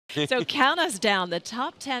So count us down, the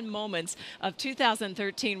top 10 moments of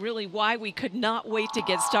 2013, really why we could not wait to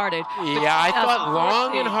get started. Yeah, I thought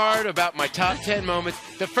long and hard about my top 10 moments.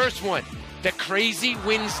 The first one, the crazy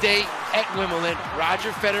Wednesday at Wimbledon.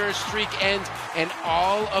 Roger Federer's streak ends, and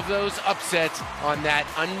all of those upsets on that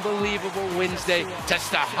unbelievable Wednesday to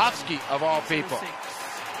Stahovsky, of all people.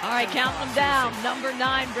 All right, count them down. Number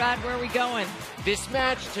 9, Brad, where are we going? This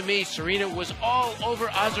match, to me, Serena was all over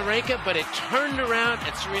Azarenka, but it turned around,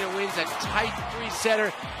 and Serena wins a tight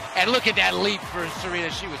 3-setter. And look at that leap for Serena.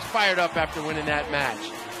 She was fired up after winning that match.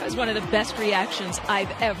 That was one of the best reactions I've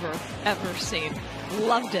ever seen.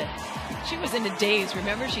 Loved it. She was in a daze.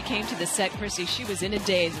 Remember, she came to the set, Chrissy. She was in a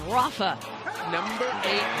daze. Rafa. Number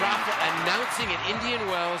 8, Rafa announcing at Indian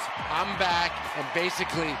Wells, I'm back, and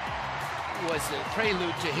basically was the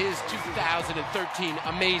prelude to his 2013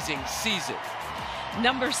 amazing season.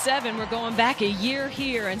 Number 7, we're going back a year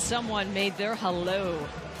here, and someone made their hello.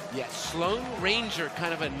 Yes, Sloane Ranger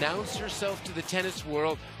kind of announced herself to the tennis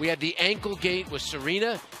world. We had the ankle gate with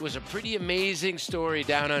Serena. It was a pretty amazing story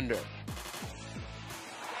down under.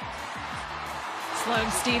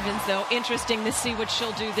 Sloane Stephens, though, interesting to see what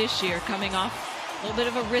she'll do this year, coming off a little bit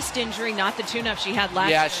of a wrist injury, not the tune-up she had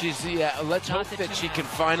last year. Let's hope that she can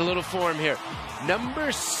find a little form here.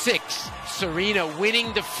 Number 6, Serena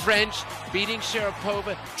winning the French, beating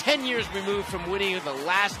Sharapova, 10 years removed from winning the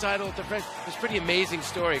last title at the French. It was a pretty amazing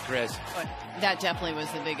story, Chris. That definitely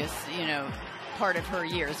was the biggest, part of her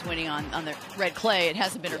years, winning on the red clay. It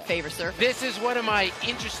hasn't been her favorite surface. This is one of my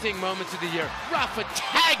interesting moments of the year. Rafa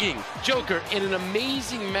tagging Joker in an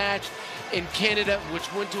amazing match in Canada,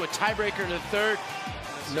 which went to a tiebreaker in the third.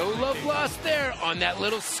 No love lost there on that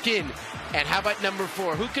little skin. And how about number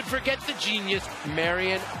 4? Who could forget the genius,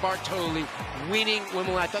 Marion Bartoli, winning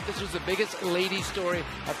Wimbledon? I thought this was the biggest lady story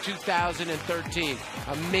of 2013.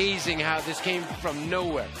 Amazing how this came from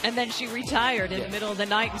nowhere. And then she retired in the middle of the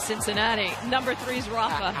night in Cincinnati. Number 3's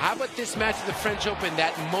Rafa. How about this match at the French Open?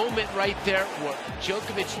 That moment right there where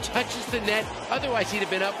Djokovic touches the net. Otherwise, he'd have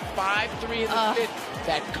been up 5-3 in the fifth.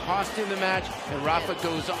 That cost him the match, and Rafa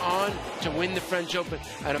goes on to win the French Open.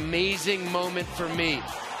 An amazing moment for me.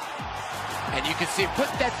 And you can see, put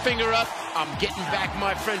that finger up, I'm getting back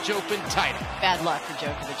my French Open title. Bad luck for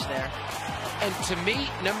Djokovic there. And to me,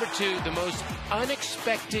 number 2, the most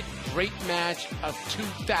unexpected great match of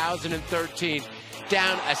 2013.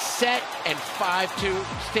 Down a set and 5-2.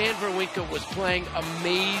 Stan Wawrinka was playing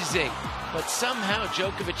amazing. But somehow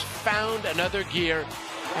Djokovic found another gear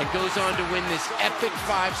and goes on to win this epic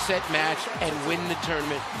 5-set match and win the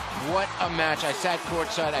tournament. What a match. I sat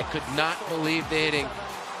courtside. I could not believe the hitting.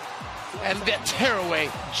 And the tearaway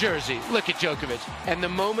jersey. Look at Djokovic. And the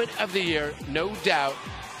moment of the year, no doubt,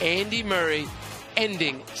 Andy Murray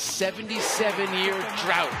ending 77-year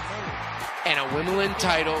drought. And a Wimbledon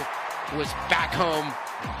title was back home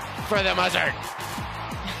for the Buzzard.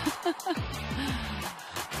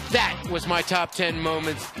 That was my top 10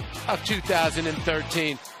 moments of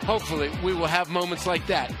 2013. Hopefully, we will have moments like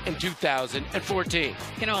that in 2014.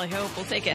 Can only hope. We'll take it.